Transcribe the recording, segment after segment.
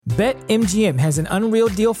BetMGM has an unreal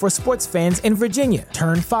deal for sports fans in Virginia.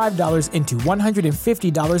 Turn $5 into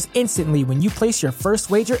 $150 instantly when you place your first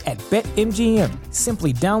wager at BetMGM.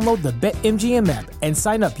 Simply download the BetMGM app and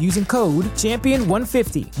sign up using code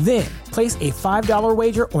Champion150. Then, place a $5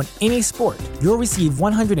 wager on any sport. You'll receive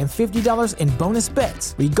 $150 in bonus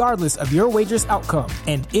bets, regardless of your wager's outcome.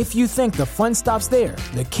 And if you think the fun stops there,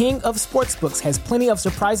 the King of Sportsbooks has plenty of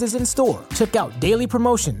surprises in store. Check out daily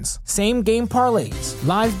promotions, same-game parlays,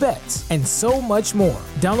 live bets, and so much more.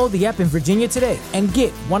 Download the app in Virginia today and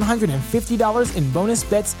get $150 in bonus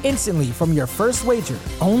bets instantly from your first wager.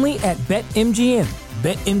 Only at BetMGM.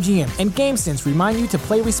 BetMGM and GameSense remind you to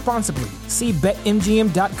play responsibly. See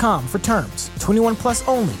BetMGM.com for terms. 21 plus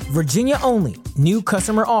only. Virginia only. New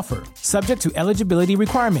customer offer. Subject to eligibility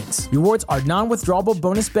requirements. Rewards are non-withdrawable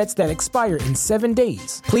bonus bets that expire in 7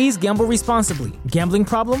 days. Please gamble responsibly. Gambling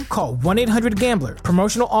problem? Call 1-800-GAMBLER.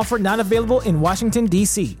 Promotional offer not available in Washington,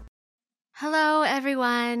 D.C. Hello,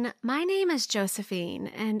 everyone. My name is Josephine,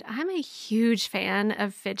 and I'm a huge fan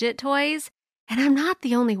of fidget toys. And I'm not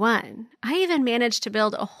the only one. I even managed to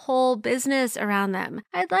build a whole business around them.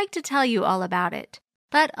 I'd like to tell you all about it.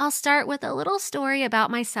 But I'll start with a little story about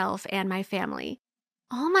myself and my family.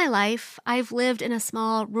 All my life, I've lived in a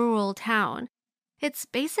small rural town. It's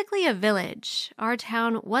basically a village. Our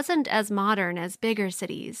town wasn't as modern as bigger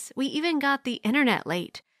cities. We even got the internet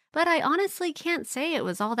late, but I honestly can't say it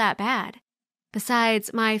was all that bad.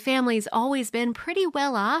 Besides, my family's always been pretty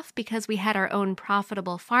well off because we had our own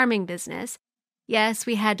profitable farming business. Yes,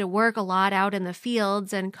 we had to work a lot out in the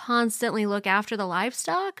fields and constantly look after the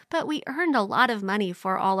livestock, but we earned a lot of money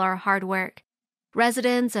for all our hard work.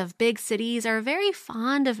 Residents of big cities are very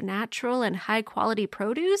fond of natural and high-quality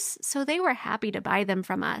produce, so they were happy to buy them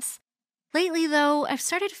from us. Lately, though, I've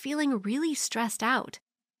started feeling really stressed out.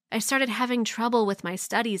 I started having trouble with my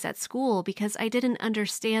studies at school because I didn't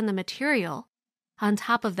understand the material. On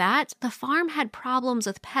top of that, the farm had problems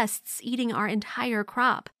with pests eating our entire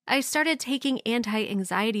crop. I started taking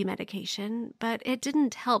anti-anxiety medication, but it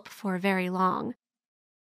didn't help for very long.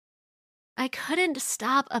 I couldn't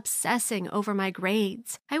stop obsessing over my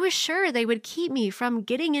grades. I was sure they would keep me from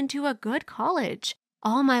getting into a good college.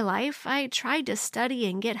 All my life, I tried to study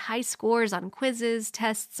and get high scores on quizzes,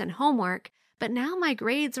 tests, and homework, but now my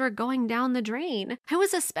grades were going down the drain. I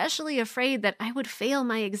was especially afraid that I would fail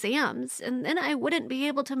my exams, and then I wouldn't be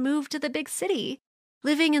able to move to the big city.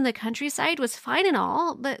 Living in the countryside was fine and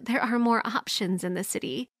all, but there are more options in the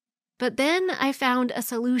city. But then I found a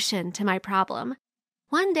solution to my problem.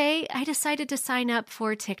 One day, I decided to sign up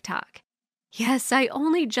for TikTok. Yes, I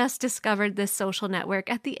only just discovered this social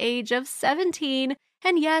network at the age of 17,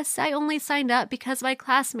 and yes, I only signed up because my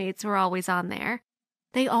classmates were always on there.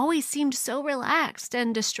 They always seemed so relaxed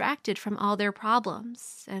and distracted from all their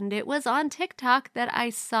problems, and it was on TikTok that I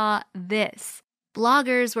saw this.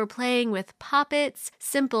 Bloggers were playing with Poppets,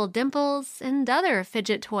 Simple Dimples, and other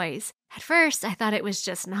fidget toys. At first, I thought it was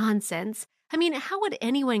just nonsense. I mean, how would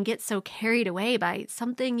anyone get so carried away by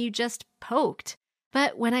something you just poked?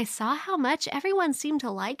 But when I saw how much everyone seemed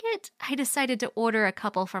to like it, I decided to order a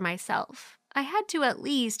couple for myself. I had to at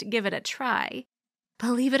least give it a try.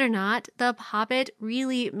 Believe it or not, the Poppet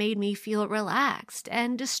really made me feel relaxed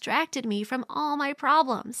and distracted me from all my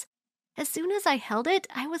problems. As soon as I held it,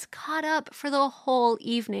 I was caught up for the whole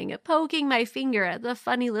evening, poking my finger at the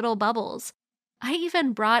funny little bubbles. I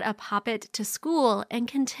even brought a Poppet to school and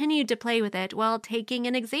continued to play with it while taking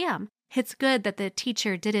an exam. It's good that the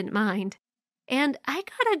teacher didn't mind. And I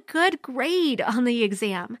got a good grade on the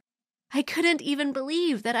exam. I couldn't even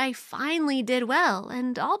believe that I finally did well,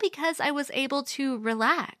 and all because I was able to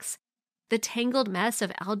relax. The tangled mess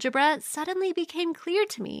of algebra suddenly became clear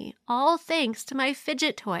to me, all thanks to my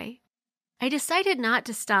fidget toy. I decided not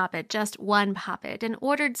to stop at just one Poppet and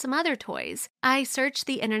ordered some other toys. I searched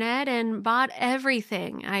the internet and bought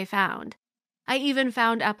everything I found. I even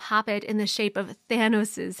found a Poppet in the shape of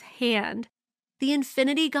Thanos' hand. The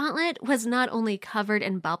Infinity Gauntlet was not only covered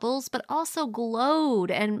in bubbles, but also glowed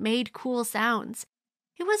and made cool sounds.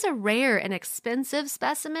 It was a rare and expensive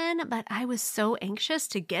specimen, but I was so anxious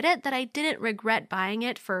to get it that I didn't regret buying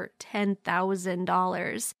it for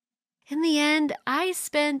 $10,000. In the end, I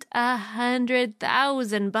spent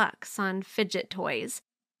 $100,000 on fidget toys.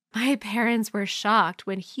 My parents were shocked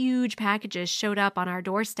when huge packages showed up on our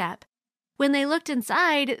doorstep. When they looked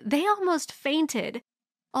inside, they almost fainted.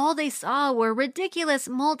 All they saw were ridiculous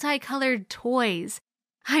multicolored toys.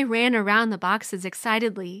 I ran around the boxes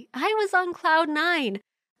excitedly. I was on cloud 9,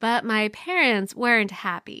 but my parents weren't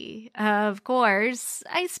happy. Of course,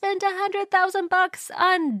 I spent $100,000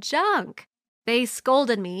 on junk. They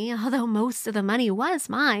scolded me, although most of the money was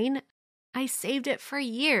mine. I saved it for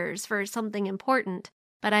years for something important,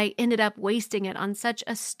 but I ended up wasting it on such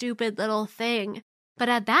a stupid little thing. But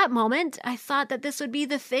at that moment, I thought that this would be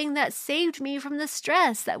the thing that saved me from the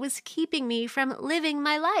stress that was keeping me from living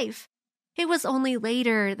my life. It was only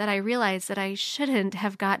later that I realized that I shouldn't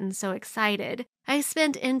have gotten so excited. I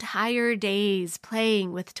spent entire days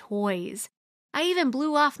playing with toys. I even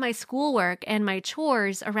blew off my schoolwork and my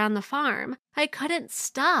chores around the farm. I couldn't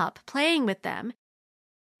stop playing with them.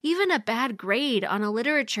 Even a bad grade on a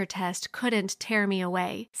literature test couldn't tear me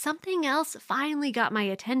away. Something else finally got my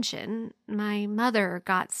attention. My mother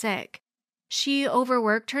got sick. She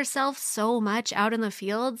overworked herself so much out in the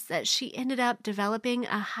fields that she ended up developing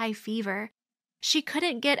a high fever. She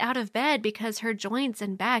couldn't get out of bed because her joints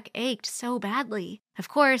and back ached so badly. Of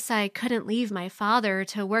course, I couldn't leave my father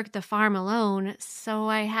to work the farm alone, so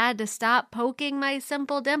I had to stop poking my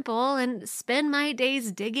simple dimple and spend my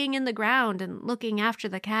days digging in the ground and looking after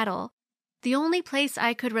the cattle. The only place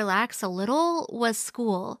I could relax a little was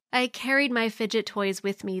school. I carried my fidget toys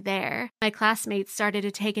with me there. My classmates started to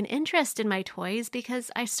take an interest in my toys because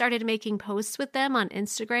I started making posts with them on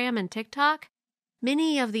Instagram and TikTok.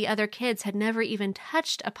 Many of the other kids had never even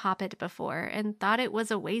touched a poppet before and thought it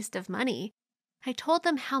was a waste of money. I told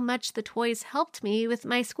them how much the toys helped me with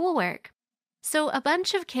my schoolwork. So a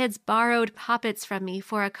bunch of kids borrowed poppets from me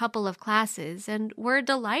for a couple of classes and were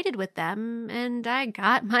delighted with them, and I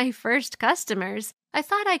got my first customers. I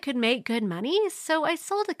thought I could make good money, so I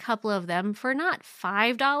sold a couple of them for not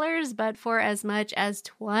 $5, but for as much as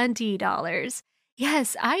 $20.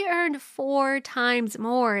 Yes, I earned 4 times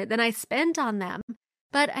more than I spent on them,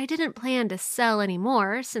 but I didn't plan to sell any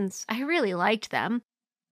more since I really liked them.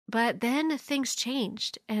 But then things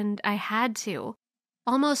changed, and I had to.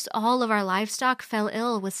 Almost all of our livestock fell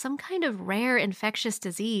ill with some kind of rare infectious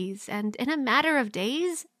disease, and in a matter of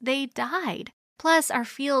days, they died. Plus, our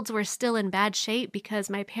fields were still in bad shape because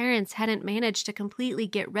my parents hadn't managed to completely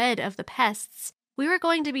get rid of the pests. We were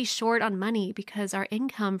going to be short on money because our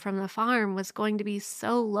income from the farm was going to be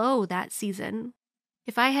so low that season.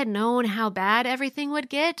 If I had known how bad everything would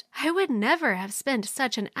get, I would never have spent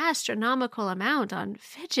such an astronomical amount on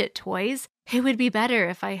fidget toys. It would be better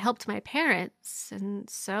if I helped my parents, and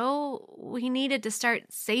so we needed to start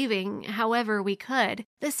saving however we could.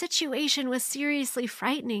 The situation was seriously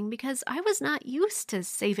frightening because I was not used to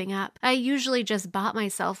saving up. I usually just bought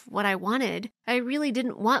myself what I wanted. I really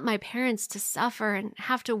didn't want my parents to suffer and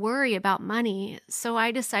have to worry about money, so I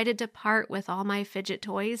decided to part with all my fidget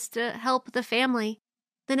toys to help the family.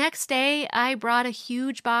 The next day, I brought a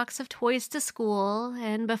huge box of toys to school,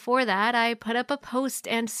 and before that, I put up a post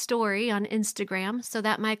and story on Instagram so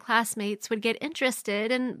that my classmates would get interested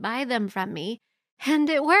and buy them from me. And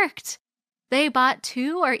it worked. They bought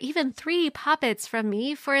 2 or even 3 poppets from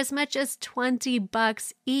me for as much as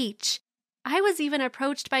 $20 each. I was even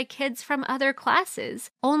approached by kids from other classes.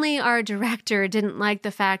 Only our director didn't like the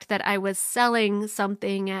fact that I was selling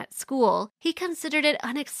something at school. He considered it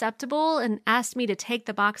unacceptable and asked me to take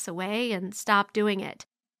the box away and stop doing it.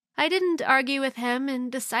 I didn't argue with him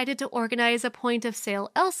and decided to organize a point of sale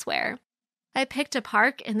elsewhere. I picked a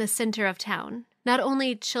park in the center of town. Not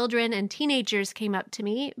only children and teenagers came up to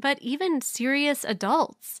me, but even serious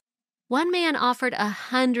adults. One man offered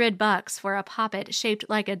 $100 for a poppet shaped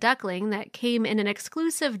like a duckling that came in an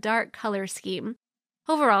exclusive dark color scheme.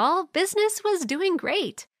 Overall, business was doing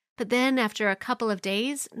great. But then after a couple of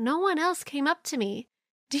days, no one else came up to me.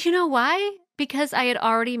 Do you know why? Because I had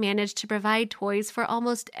already managed to provide toys for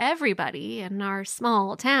almost everybody in our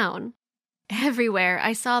small town. Everywhere,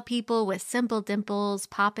 I saw people with simple dimples,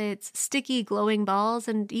 poppets, sticky glowing balls,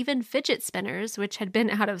 and even fidget spinners, which had been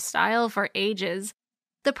out of style for ages.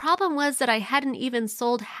 The problem was that I hadn't even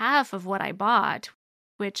sold half of what I bought,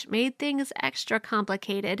 which made things extra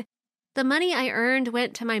complicated. The money I earned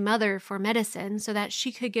went to my mother for medicine so that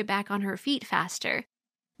she could get back on her feet faster.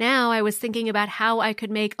 Now I was thinking about how I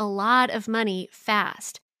could make a lot of money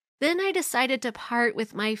fast. Then I decided to part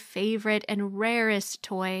with my favorite and rarest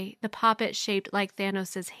toy, the poppet shaped like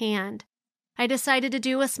Thanos' hand. I decided to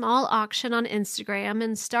do a small auction on Instagram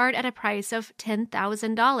and start at a price of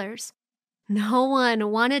 $10,000. No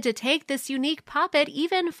one wanted to take this unique poppet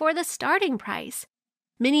even for the starting price.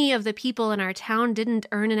 Many of the people in our town didn't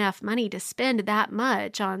earn enough money to spend that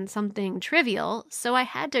much on something trivial, so I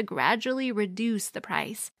had to gradually reduce the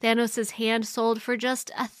price. Thanos' hand sold for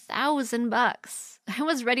just $1,000. I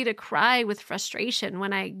was ready to cry with frustration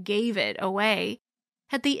when I gave it away.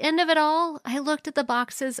 At the end of it all, I looked at the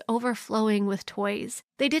boxes overflowing with toys.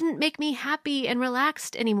 They didn't make me happy and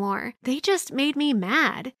relaxed anymore. They just made me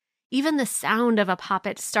mad. Even the sound of a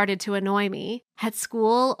poppet started to annoy me. At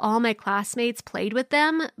school, all my classmates played with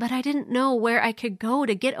them, but I didn't know where I could go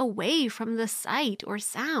to get away from the sight or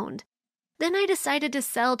sound. Then I decided to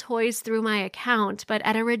sell toys through my account, but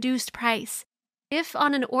at a reduced price. If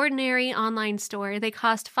on an ordinary online store they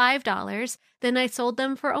cost $5, then I sold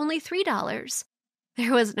them for only $3.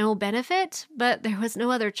 There was no benefit, but there was no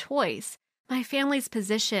other choice. My family's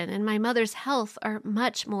position and my mother's health are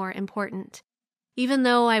much more important. Even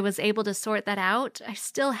though I was able to sort that out, I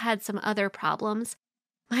still had some other problems.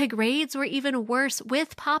 My grades were even worse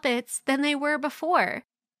with poppets than they were before.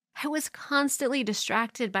 I was constantly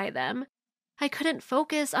distracted by them. I couldn't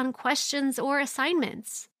focus on questions or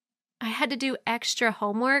assignments. I had to do extra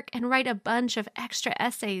homework and write a bunch of extra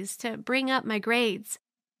essays to bring up my grades.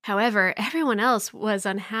 However, everyone else was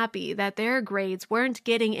unhappy that their grades weren't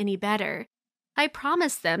getting any better. I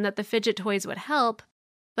promised them that the fidget toys would help,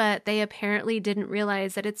 but they apparently didn't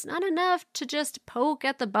realize that it's not enough to just poke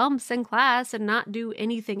at the bumps in class and not do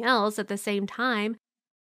anything else at the same time.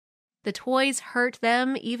 The toys hurt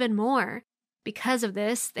them even more. Because of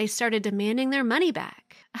this, they started demanding their money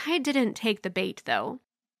back. I didn't take the bait, though.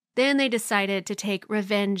 Then they decided to take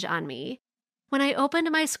revenge on me. When I opened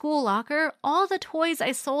my school locker, all the toys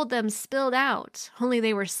I sold them spilled out, only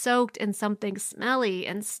they were soaked in something smelly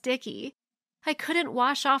and sticky. I couldn't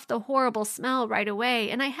wash off the horrible smell right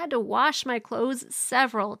away, and I had to wash my clothes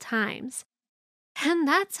several times. And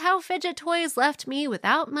that's how fidget toys left me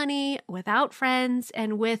without money, without friends,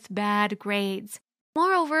 and with bad grades.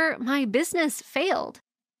 Moreover, my business failed.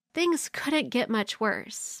 Things couldn't get much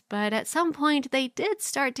worse, but at some point they did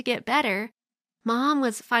start to get better. Mom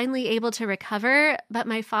was finally able to recover, but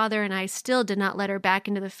my father and I still did not let her back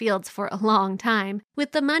into the fields for a long time.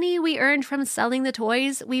 With the money we earned from selling the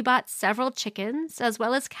toys, we bought several chickens, as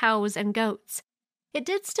well as cows and goats. It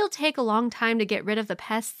did still take a long time to get rid of the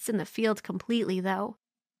pests in the field completely, though.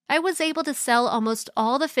 I was able to sell almost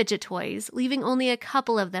all the fidget toys, leaving only a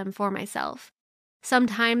couple of them for myself.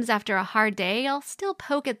 Sometimes after a hard day, I'll still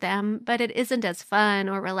poke at them, but it isn't as fun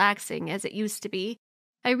or relaxing as it used to be.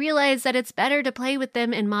 I realize that it's better to play with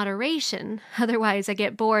them in moderation, otherwise I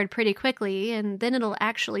get bored pretty quickly, and then it'll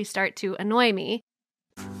actually start to annoy me.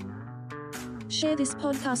 Share this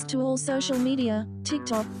podcast to all social media,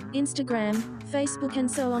 TikTok, Instagram, Facebook and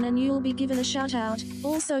so on, and you'll be given a shout out.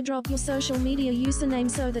 Also drop your social media username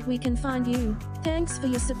so that we can find you. Thanks for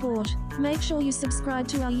your support. Make sure you subscribe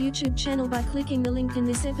to our YouTube channel by clicking the link in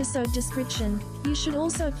this episode description. You should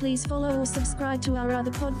also please follow or subscribe to our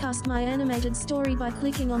other podcast, My Animated Story, by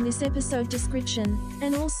clicking on this episode description.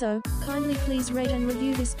 And also, kindly please rate and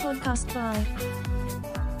review this podcast. Bye.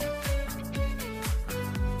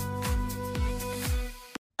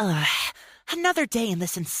 Another day in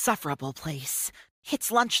this insufferable place.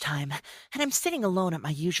 It's lunchtime, and I'm sitting alone at my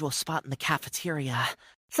usual spot in the cafeteria.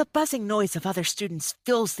 The buzzing noise of other students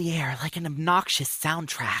fills the air like an obnoxious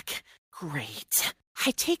soundtrack. Great.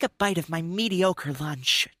 I take a bite of my mediocre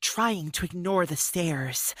lunch, trying to ignore the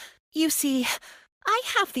stares. You see, I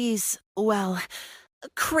have these,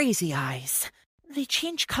 crazy eyes. They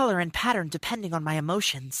change color and pattern depending on my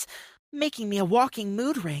emotions, making me a walking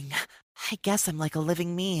mood ring. I guess I'm like a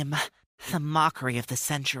living meme. The mockery of the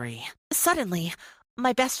century. Suddenly,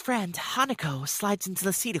 my best friend, Hanako, slides into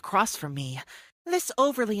the seat across from me. This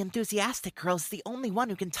overly enthusiastic girl is the only one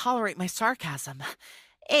who can tolerate my sarcasm.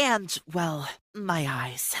 And, my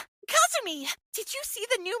eyes. Kazumi! Did you see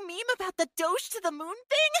the new meme about the Doge to the moon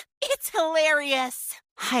thing? It's hilarious!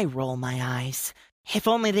 I roll my eyes. If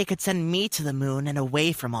only they could send me to the moon and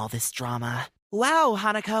away from all this drama. Wow,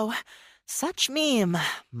 Hanako. Such meme.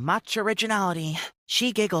 Much originality.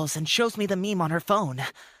 She giggles and shows me the meme on her phone.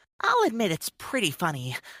 I'll admit it's pretty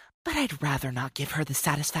funny, but I'd rather not give her the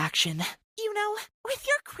satisfaction. You know, with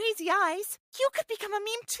your crazy eyes, you could become a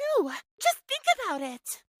meme too. Just think about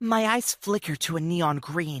it. My eyes flicker to a neon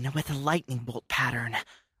green with a lightning bolt pattern.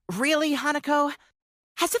 Really, Hanako?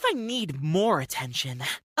 As if I need more attention.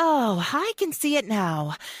 Oh, I can see it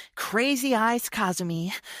now. Crazy Eyes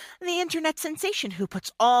Kazumi, the internet sensation who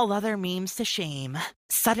puts all other memes to shame.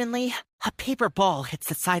 Suddenly, a paper ball hits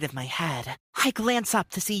the side of my head. I glance up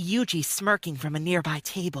to see Yuji smirking from a nearby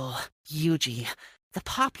table. Yuji, the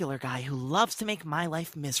popular guy who loves to make my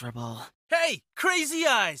life miserable. Hey, Crazy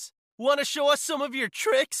Eyes! Want to show us some of your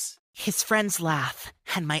tricks? His friends laugh,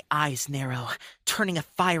 and my eyes narrow, turning a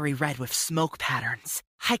fiery red with smoke patterns.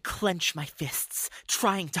 I clench my fists,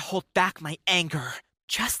 trying to hold back my anger.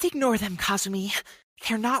 Just ignore them, Kazumi.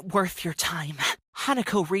 They're not worth your time.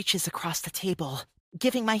 Hanako reaches across the table,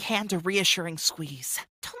 giving my hand a reassuring squeeze.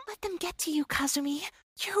 Don't let them get to you, Kazumi.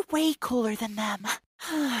 You're way cooler than them.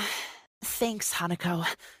 Thanks, Hanako.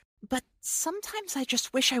 but sometimes I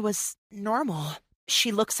just wish I was normal.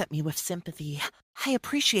 She looks at me with sympathy. I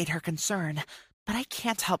appreciate her concern, but I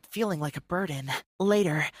can't help feeling like a burden.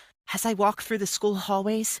 Later, as I walk through the school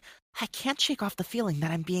hallways, I can't shake off the feeling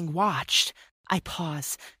that I'm being watched. I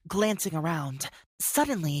pause, glancing around.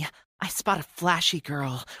 Suddenly, I spot a flashy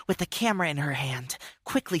girl with a camera in her hand,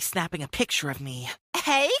 quickly snapping a picture of me.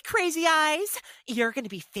 Hey, Crazy Eyes! You're gonna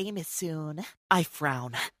be famous soon. I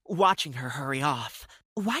frown, watching her hurry off.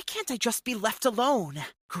 Why can't I just be left alone?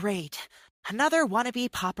 Great. Another wannabe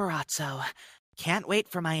paparazzo. Can't wait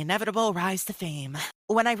for my inevitable rise to fame.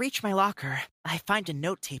 When I reach my locker, I find a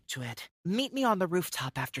note taped to it. Meet me on the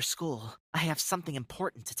rooftop after school. I have something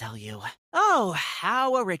important to tell you. Oh,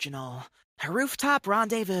 how original. A rooftop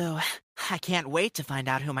rendezvous. I can't wait to find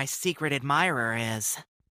out who my secret admirer is.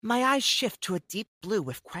 My eyes shift to a deep blue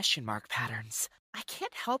with question mark patterns. I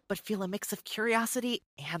can't help but feel a mix of curiosity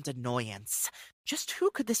and annoyance. Just who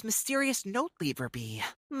could this mysterious note leaver be?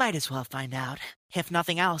 Might as well find out. If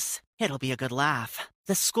nothing else, it'll be a good laugh.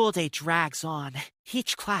 The school day drags on,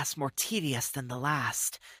 each class more tedious than the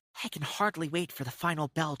last. I can hardly wait for the final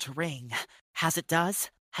bell to ring. As it does,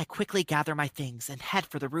 I quickly gather my things and head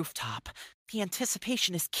for the rooftop. The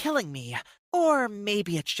anticipation is killing me. Or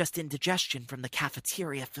maybe it's just indigestion from the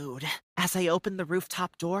cafeteria food. As I open the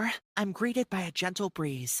rooftop door, I'm greeted by a gentle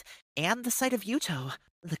breeze and the sight of Yuto,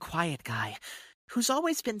 the quiet guy, who's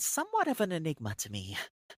always been somewhat of an enigma to me.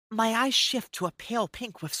 My eyes shift to a pale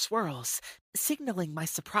pink with swirls, signaling my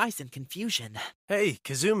surprise and confusion. Hey,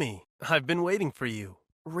 Kazumi, I've been waiting for you.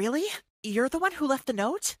 Really? You're the one who left the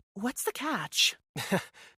note? What's the catch?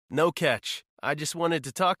 No catch. I just wanted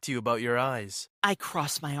to talk to you about your eyes. I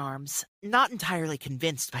cross my arms, not entirely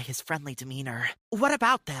convinced by his friendly demeanor. What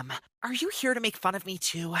about them? Are you here to make fun of me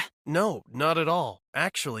too? No, not at all.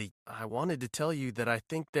 Actually, I wanted to tell you that I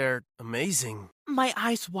think they're amazing. My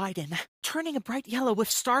eyes widen, turning a bright yellow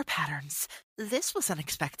with star patterns. This was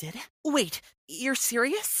unexpected. Wait, you're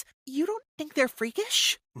serious? You don't think they're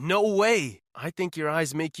freakish? No way! I think your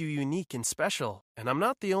eyes make you unique and special, and I'm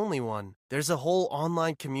not the only one. There's a whole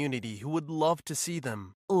online community who would love to see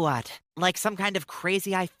them. What, like some kind of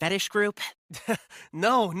crazy eye fetish group?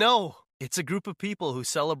 No. It's a group of people who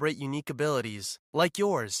celebrate unique abilities, like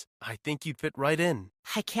yours. I think you'd fit right in.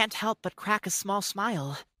 I can't help but crack a small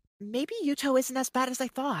smile. Maybe Yuto isn't as bad as I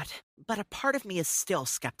thought, but a part of me is still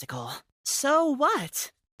skeptical. So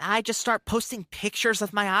what? I just start posting pictures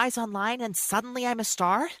of my eyes online and suddenly I'm a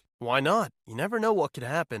star? Why not? You never know what could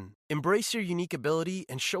happen. Embrace your unique ability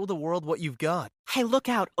and show the world what you've got. I look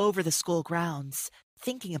out over the school grounds,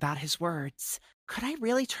 thinking about his words. Could I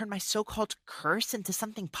really turn my so-called curse into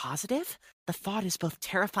something positive? The thought is both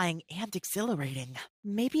terrifying and exhilarating.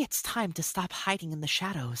 Maybe it's time to stop hiding in the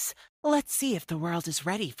shadows. Let's see if the world is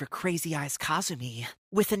ready for Crazy Eyes Kazumi.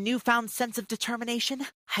 With a newfound sense of determination,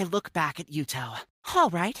 I look back at Yuto. All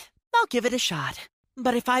right, I'll give it a shot.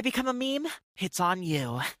 But if I become a meme, it's on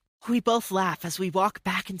you. We both laugh as we walk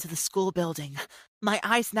back into the school building. My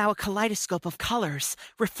eyes now a kaleidoscope of colors,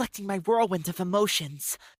 reflecting my whirlwind of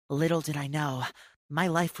emotions. Little did I know, my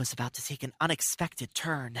life was about to take an unexpected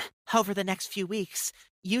turn. Over the next few weeks,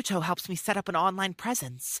 Yuto helps me set up an online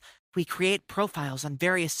presence. We create profiles on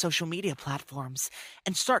various social media platforms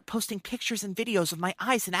and start posting pictures and videos of my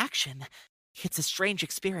eyes in action. It's a strange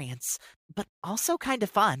experience, but also kind of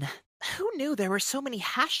fun. Who knew there were so many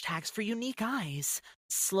hashtags for unique eyes?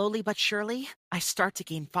 Slowly but surely, I start to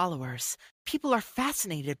gain followers. People are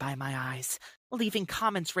fascinated by my eyes, leaving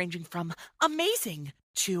comments ranging from amazing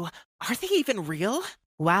to are they even real?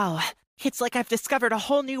 Wow, it's like I've discovered a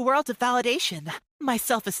whole new world of validation. My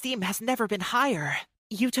self-esteem has never been higher.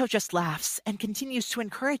 Yuto just laughs and continues to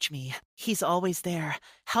encourage me. He's always there,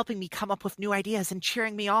 helping me come up with new ideas and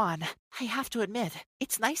cheering me on. I have to admit,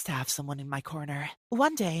 it's nice to have someone in my corner.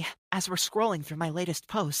 One day, as we're scrolling through my latest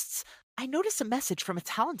posts, I notice a message from a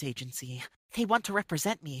talent agency. They want to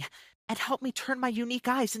represent me and help me turn my unique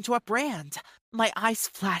eyes into a brand. My eyes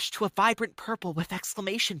flash to a vibrant purple with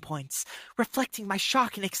exclamation points, reflecting my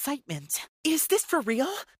shock and excitement. Is this for real?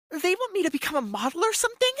 They want me to become a model or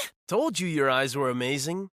something? Told you your eyes were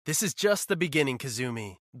amazing. This is just the beginning,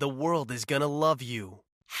 Kazumi. The world is gonna love you.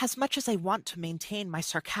 As much as I want to maintain my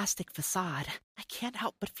sarcastic facade, I can't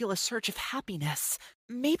help but feel a surge of happiness.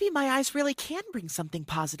 Maybe my eyes really can bring something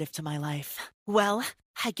positive to my life. Well,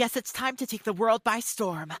 I guess it's time to take the world by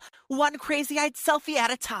storm, one crazy-eyed selfie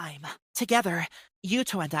at a time. Together,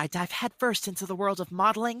 Yuto and I dive headfirst into the world of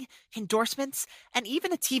modeling, endorsements, and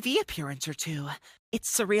even a TV appearance or two.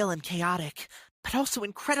 It's surreal and chaotic, but also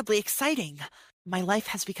incredibly exciting. My life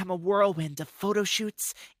has become a whirlwind of photo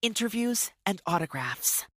shoots, interviews, and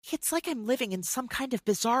autographs. It's like I'm living in some kind of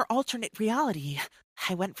bizarre alternate reality.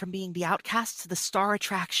 I went from being the outcast to the star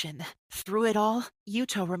attraction. Through it all,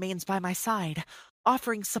 Yuto remains by my side,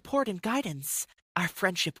 offering support and guidance. Our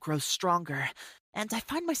friendship grows stronger, and I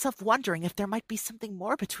find myself wondering if there might be something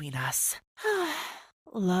more between us.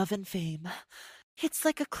 Love and fame. It's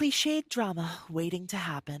like a cliched drama waiting to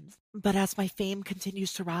happen. But as my fame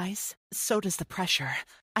continues to rise, so does the pressure.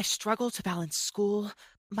 I struggle to balance school,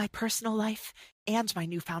 my personal life, and my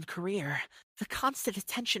newfound career. The constant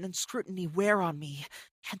attention and scrutiny wear on me,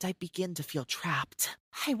 and I begin to feel trapped.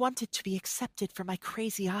 I wanted to be accepted for my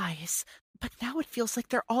crazy eyes, but now it feels like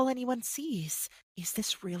they're all anyone sees. Is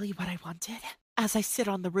this really what I wanted? As I sit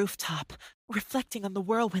on the rooftop, reflecting on the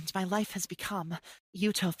whirlwind my life has become,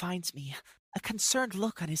 Yuto finds me, a concerned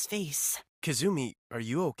look on his face. Kazumi, are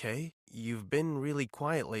you okay? You've been really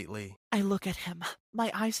quiet lately. I look at him,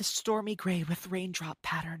 my eyes a stormy gray with raindrop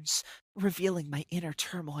patterns, revealing my inner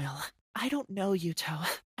turmoil. I don't know, Yuto.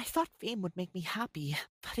 I thought fame would make me happy,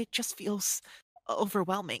 but it just feels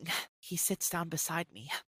overwhelming. He sits down beside me,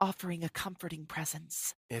 offering a comforting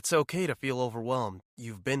presence. It's okay to feel overwhelmed.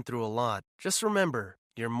 You've been through a lot. Just remember,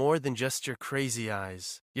 you're more than just your crazy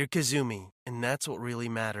eyes. You're Kazumi, and that's what really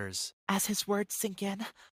matters. As his words sink in,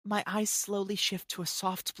 my eyes slowly shift to a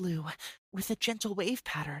soft blue, with a gentle wave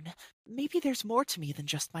pattern. Maybe there's more to me than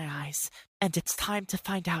just my eyes, and it's time to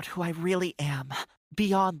find out who I really am,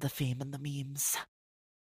 beyond the fame and the memes.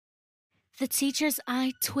 The teacher's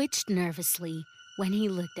eye twitched nervously when he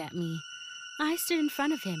looked at me. I stood in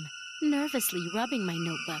front of him, nervously rubbing my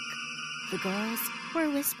notebook. The girls were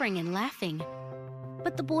whispering and laughing,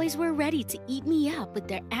 but the boys were ready to eat me up with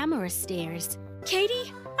their amorous stares.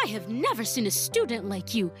 "Katie, I have never seen a student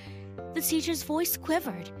like you." The teacher's voice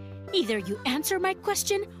quivered. "Either you answer my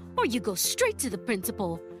question or you go straight to the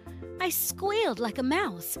principal." I squealed like a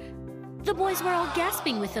mouse. The boys were all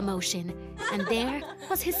gasping with emotion, and there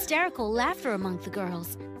was hysterical laughter among the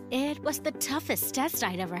girls. It was the toughest test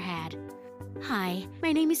I'd ever had. "Hi,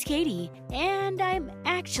 my name is Katie, and I'm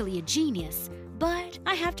actually a genius, but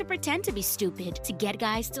I have to pretend to be stupid to get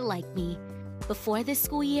guys to like me." Before this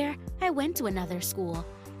school year, I went to another school,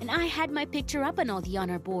 and I had my picture up on all the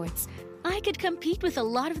honor boards. I could compete with a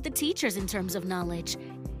lot of the teachers in terms of knowledge,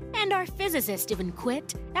 and our physicist even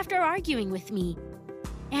quit after arguing with me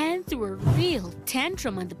and threw a real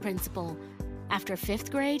tantrum on the principal. After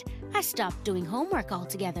 5th grade, I stopped doing homework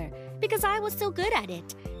altogether because I was so good at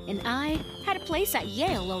it, and I had a place at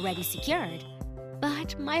Yale already secured.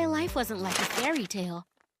 But my life wasn't like a fairy tale.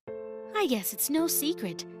 I guess it's no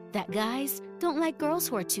secret that guys don't like girls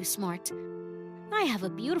who are too smart. I have a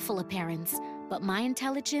beautiful appearance, but my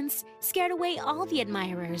intelligence scared away all the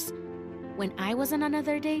admirers. When I was on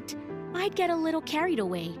another date, I'd get a little carried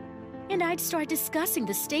away, and I'd start discussing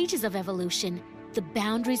the stages of evolution, the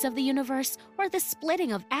boundaries of the universe, or the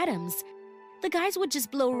splitting of atoms. The guys would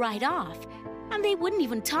just blow right off, and they wouldn't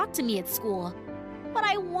even talk to me at school. But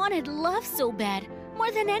I wanted love so bad,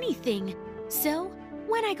 more than anything. So,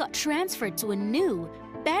 when I got transferred to a new,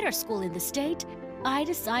 better school in the state, I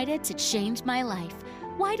decided to change my life.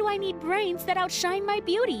 Why do I need brains that outshine my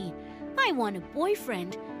beauty? I want a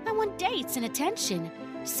boyfriend. I want dates and attention.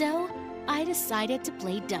 So, I decided to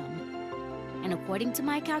play dumb. And according to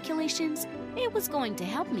my calculations, it was going to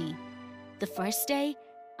help me. The first day,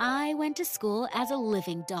 I went to school as a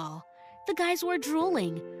living doll. The guys were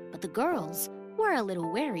drooling, but the girls were a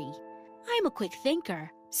little wary. I'm a quick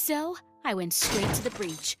thinker, so I went straight to the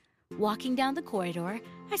breach. Walking down the corridor,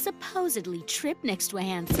 I supposedly tripped next to a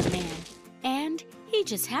handsome man, and he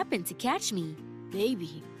just happened to catch me.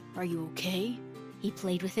 "Baby, are you okay?" He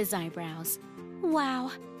played with his eyebrows.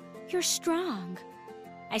 "Wow, you're strong."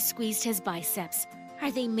 I squeezed his biceps.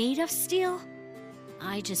 "Are they made of steel?"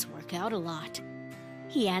 "I just work out a lot,"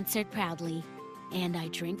 he answered proudly. "And I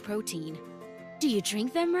drink protein." "Do you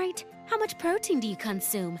drink them right? How much protein do you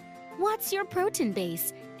consume? What's your protein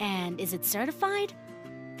base? And is it certified?"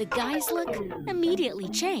 The guy's look immediately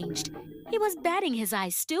changed. He was batting his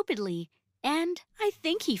eyes stupidly, and I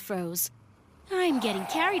think he froze. I'm getting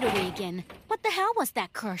carried away again. What the hell was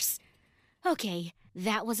that curse? Okay,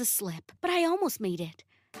 that was a slip, but I almost made it.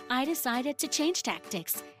 I decided to change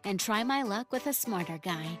tactics and try my luck with a smarter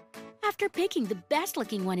guy. After picking the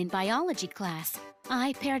best-looking one in biology class,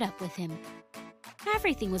 I paired up with him.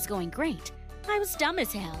 Everything was going great. I was dumb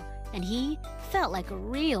as hell, and he felt like a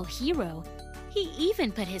real hero. He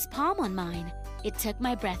even put his palm on mine. It took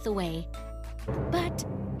my breath away. But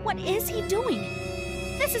what is he doing?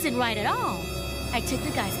 This isn't right at all. I took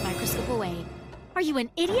the guy's microscope away. Are you an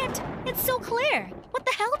idiot? It's so clear. What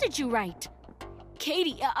the hell did you write?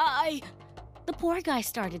 Katie, The poor guy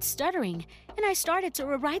started stuttering, and I started to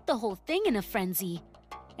rewrite the whole thing in a frenzy.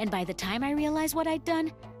 And by the time I realized what I'd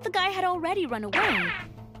done, the guy had already run away.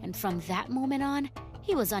 And from that moment on,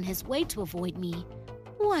 he was on his way to avoid me.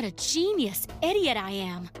 What a genius idiot I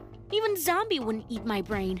am. Even Zombie wouldn't eat my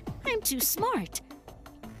brain. I'm too smart.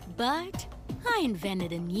 But I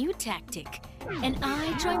invented a new tactic, and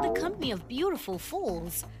I joined the company of beautiful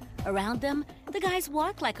fools. Around them, the guys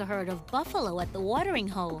walked like a herd of buffalo at the watering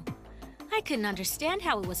hole. I couldn't understand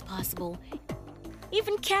how it was possible.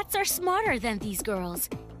 Even cats are smarter than these girls.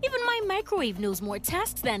 Even my microwave knows more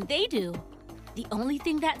tasks than they do. The only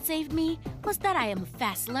thing that saved me was that I am a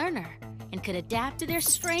fast learner and could adapt to their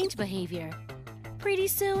strange behavior. Pretty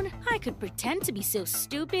soon, I could pretend to be so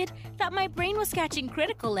stupid that my brain was catching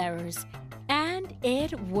critical errors. And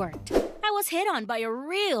it worked. I was hit on by a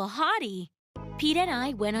real hottie. Pete and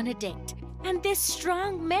I went on a date, and this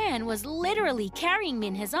strong man was literally carrying me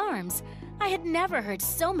in his arms. I had never heard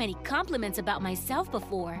so many compliments about myself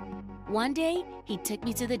before. One day, he took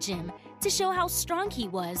me to the gym to show how strong he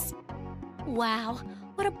was. Wow,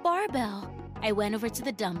 what a barbell! I went over to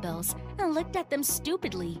the dumbbells and looked at them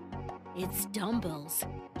stupidly. It's dumbbells,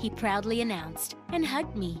 he proudly announced and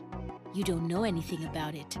hugged me. You don't know anything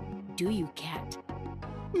about it, do you, Cat?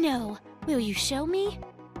 No, will you show me?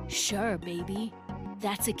 Sure, baby.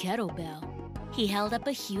 That's a kettlebell. He held up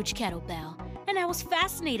a huge kettlebell, and I was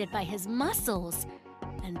fascinated by his muscles.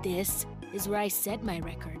 And this is where I set my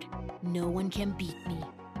record. No one can beat me.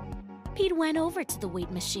 Pete went over to the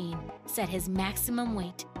weight machine, set his maximum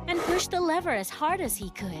weight, and pushed the lever as hard as he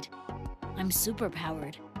could. I'm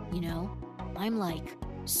superpowered, you know? I'm like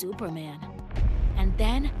Superman. And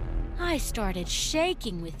then I started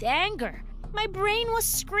shaking with anger. My brain was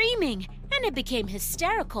screaming, and it became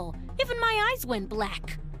hysterical. Even my eyes went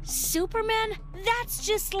black. Superman? That's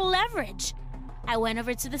just leverage. I went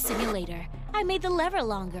over to the simulator. I made the lever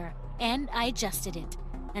longer, and I adjusted it.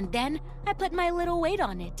 And then I put my little weight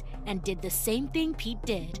on it and did the same thing Pete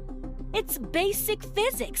did. It's basic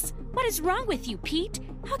physics. What is wrong with you, Pete?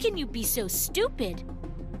 How can you be so stupid?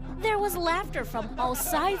 There was laughter from all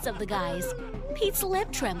sides of the guys. Pete's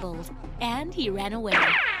lip trembled, and he ran away.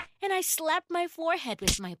 And I slapped my forehead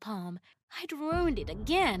with my palm. I'd ruined it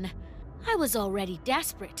again. I was already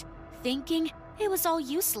desperate, thinking it was all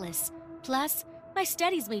useless. Plus, my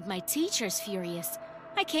studies made my teachers furious.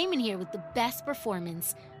 I came in here with the best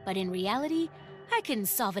performance, but in reality, I couldn't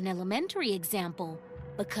solve an elementary example.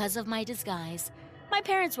 Because of my disguise, my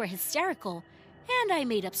parents were hysterical, and I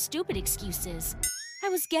made up stupid excuses. I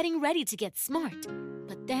was getting ready to get smart,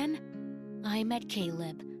 but then I met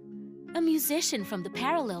Caleb, a musician from the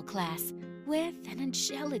parallel class with an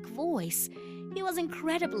angelic voice. He was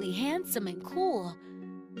incredibly handsome and cool,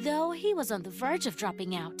 though he was on the verge of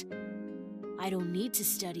dropping out. I don't need to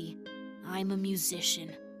study. I'm a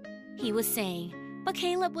musician, he was saying. But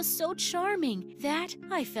Caleb was so charming that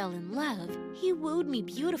I fell in love. He wooed me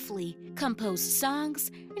beautifully, composed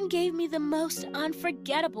songs, and gave me the most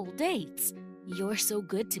unforgettable dates. You're so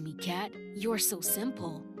good to me, Kat. You're so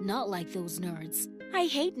simple, not like those nerds. I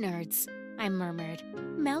hate nerds, I murmured,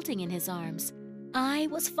 melting in his arms. I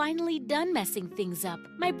was finally done messing things up.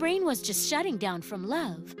 My brain was just shutting down from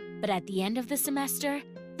love. But at the end of the semester,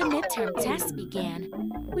 the midterm test began,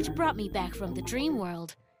 which brought me back from the dream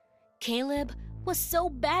world. Caleb was so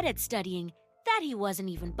bad at studying that he wasn't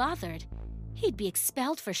even bothered. He'd be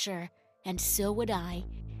expelled for sure, and so would I.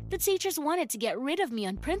 The teachers wanted to get rid of me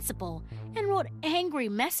on principle and wrote angry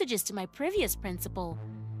messages to my previous principal.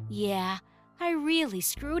 Yeah, I really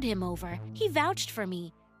screwed him over. He vouched for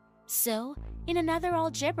me. So, in another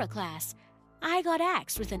algebra class, I got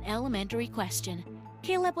axed with an elementary question.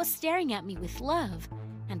 Caleb was staring at me with love,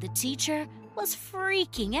 and the teacher was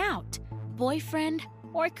freaking out. Boyfriend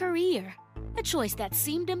or career? A choice that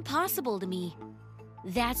seemed impossible to me.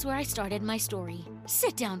 That's where I started my story.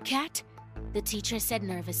 Sit down, Kat, the teacher said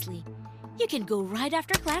nervously. You can go right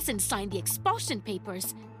after class and sign the expulsion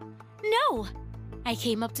papers. No! I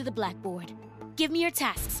came up to the blackboard. Give me your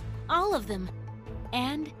tasks, all of them.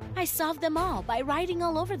 And I solved them all by writing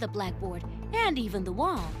all over the blackboard and even the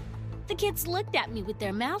wall. The kids looked at me with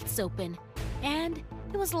their mouths open, and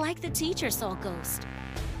it was like the teacher saw a ghost.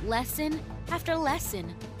 Lesson after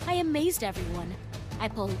lesson, I amazed everyone. I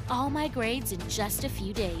pulled all my grades in just a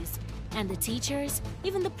few days, and the teachers,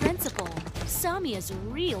 even the principal, saw me as a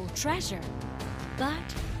real treasure. But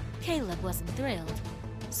Caleb wasn't thrilled.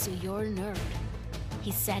 So you're a nerd,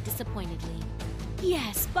 he said disappointedly.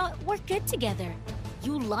 Yes, but we're good together.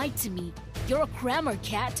 You lied to me. You're a crammer,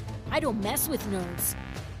 Cat. I don't mess with nerds.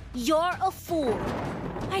 You're a fool.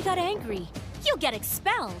 I got angry. You get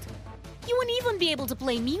expelled. You wouldn't even be able to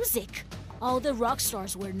play music. All the rock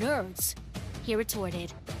stars were nerds. He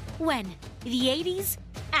retorted. When? The 80s?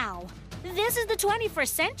 Ow. This is the 21st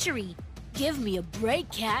century. Give me a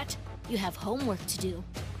break, Cat. You have homework to do.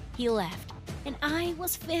 He left, and I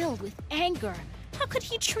was filled with anger. How could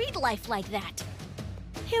he treat life like that?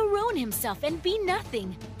 He'll ruin himself and be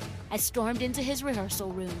nothing. I stormed into his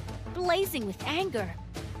rehearsal room, blazing with anger.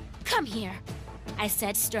 Come here, I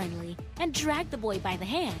said sternly, and dragged the boy by the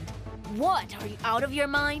hand. What, are you out of your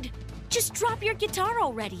mind? Just drop your guitar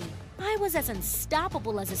already. I was as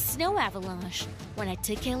unstoppable as a snow avalanche. When I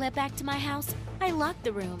took Caleb back to my house, I locked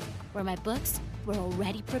the room, where my books were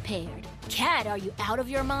already prepared. Cat, are you out of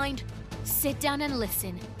your mind? Sit down and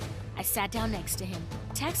listen. I sat down next to him,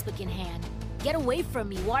 textbook in hand. Get away from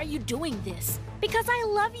me, why are you doing this? Because I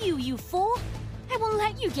love you, you fool. I won't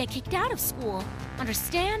let you get kicked out of school.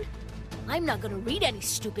 Understand? I'm not gonna read any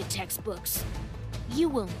stupid textbooks. You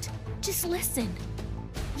won't. Just listen.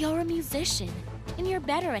 You're a musician, and you're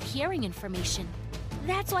better at hearing information.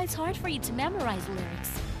 That's why it's hard for you to memorize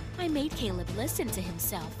lyrics. I made Caleb listen to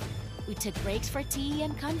himself. We took breaks for tea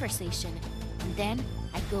and conversation, and then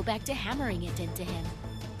I'd go back to hammering it into him.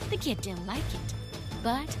 The kid didn't like it,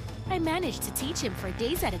 but I managed to teach him for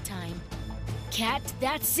days at a time. Cat,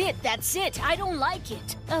 that's it, I don't like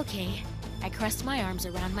it. Okay, I crossed my arms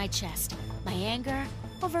around my chest, my anger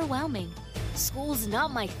overwhelming. School's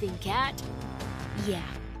not my thing, Cat. Yeah,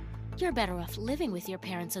 you're better off living with your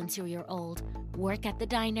parents until you're old, work at the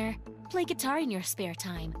diner, play guitar in your spare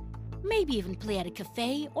time, maybe even play at a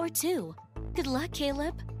cafe or two. Good luck,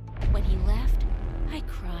 Caleb. When he left, I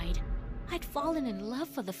cried. I'd fallen in love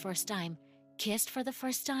for the first time, kissed for the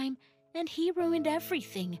first time, and he ruined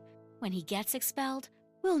everything. When he gets expelled,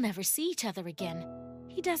 we'll never see each other again.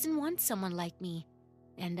 He doesn't want someone like me.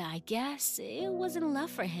 And I guess it wasn't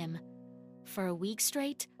love for him. For a week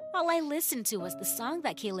straight, all I listened to was the song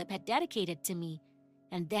that Caleb had dedicated to me.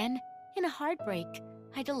 And then, in a heartbreak,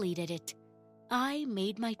 I deleted it. I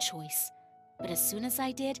made my choice. But as soon as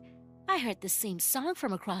I did, I heard the same song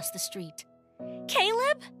from across the street.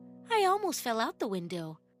 Caleb? I almost fell out the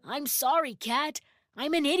window. I'm sorry, Cat.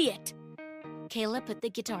 I'm an idiot. Caleb put the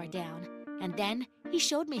guitar down, and then he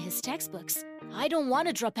showed me his textbooks. I don't want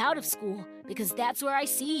to drop out of school, because that's where I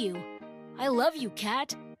see you. I love you,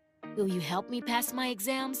 Cat. Will you help me pass my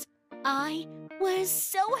exams? I was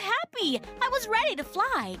so happy. I was ready to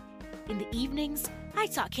fly. In the evenings, I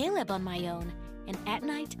taught Caleb on my own, and at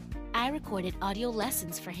night, I recorded audio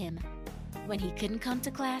lessons for him. When he couldn't come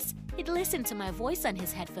to class, he'd listen to my voice on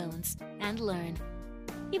his headphones and learn.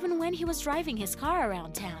 Even when he was driving his car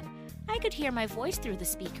around town, I could hear my voice through the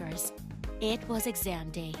speakers. It was exam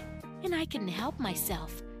day, and I couldn't help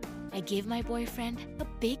myself. I gave my boyfriend a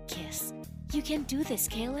big kiss. You can do this,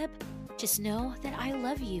 Caleb. Just know that I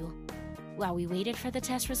love you. While we waited for the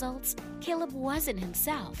test results, Caleb wasn't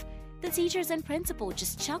himself. The teachers and principal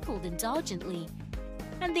just chuckled indulgently,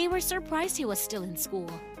 and they were surprised he was still in school.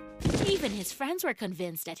 Even his friends were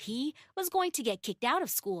convinced that he was going to get kicked out of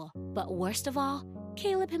school. But worst of all,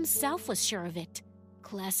 Caleb himself was sure of it.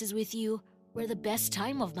 Classes with you were the best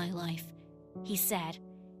time of my life, he said.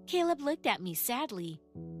 Caleb looked at me sadly.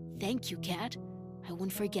 Thank you, Cat. I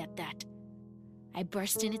won't forget that. I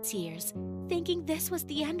burst into tears, thinking this was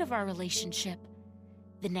the end of our relationship.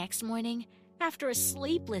 The next morning, after a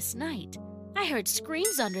sleepless night, I heard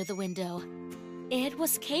screams under the window. It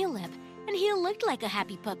was Caleb, and he looked like a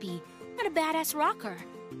happy puppy, not a badass rocker.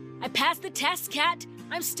 I passed the test, Cat.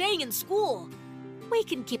 I'm staying in school. We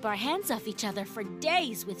can keep our hands off each other for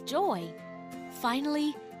days with joy.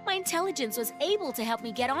 Finally, my intelligence was able to help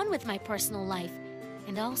me get on with my personal life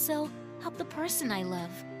and also help the person I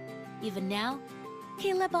love. Even now,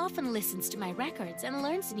 Caleb often listens to my records and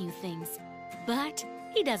learns new things. But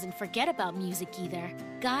he doesn't forget about music either.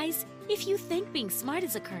 Guys, if you think being smart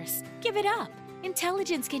is a curse, give it up.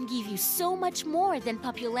 Intelligence can give you so much more than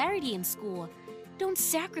popularity in school. Don't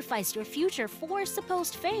sacrifice your future for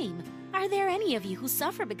supposed fame. Are there any of you who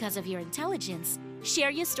suffer because of your intelligence? Share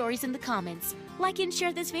your stories in the comments. Like and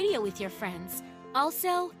share this video with your friends.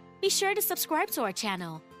 Also, be sure to subscribe to our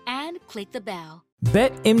channel and click the bell.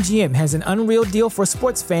 BetMGM has an unreal deal for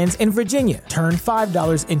sports fans in Virginia. Turn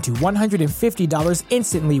 $5 into $150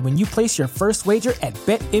 instantly when you place your first wager at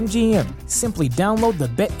BetMGM. Simply download the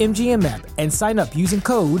BetMGM app and sign up using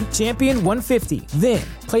code Champion150. Then,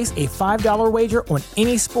 place a $5 wager on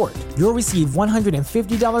any sport, you'll receive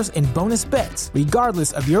 $150 in bonus bets,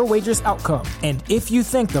 regardless of your wager's outcome. And if you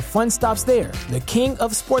think the fun stops there, the king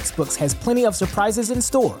of sportsbooks has plenty of surprises in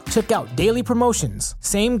store. Check out daily promotions,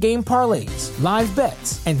 same-game parlays, live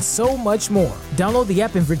bets, and so much more. Download the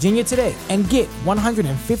app in Virginia today and get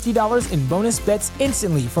 $150 in bonus bets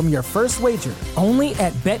instantly from your first wager, only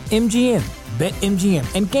at BetMGM. BetMGM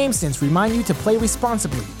and GameSense remind you to play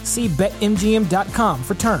responsibly. See BetMGM.com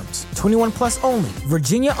for terms. 21 plus only.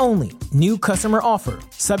 Virginia only. New customer offer.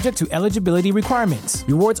 Subject to eligibility requirements.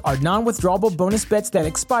 Rewards are non-withdrawable bonus bets that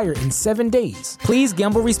expire in 7 days. Please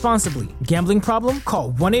gamble responsibly. Gambling problem?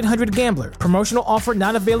 Call 1-800-GAMBLER. Promotional offer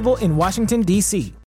not available in Washington, D.C.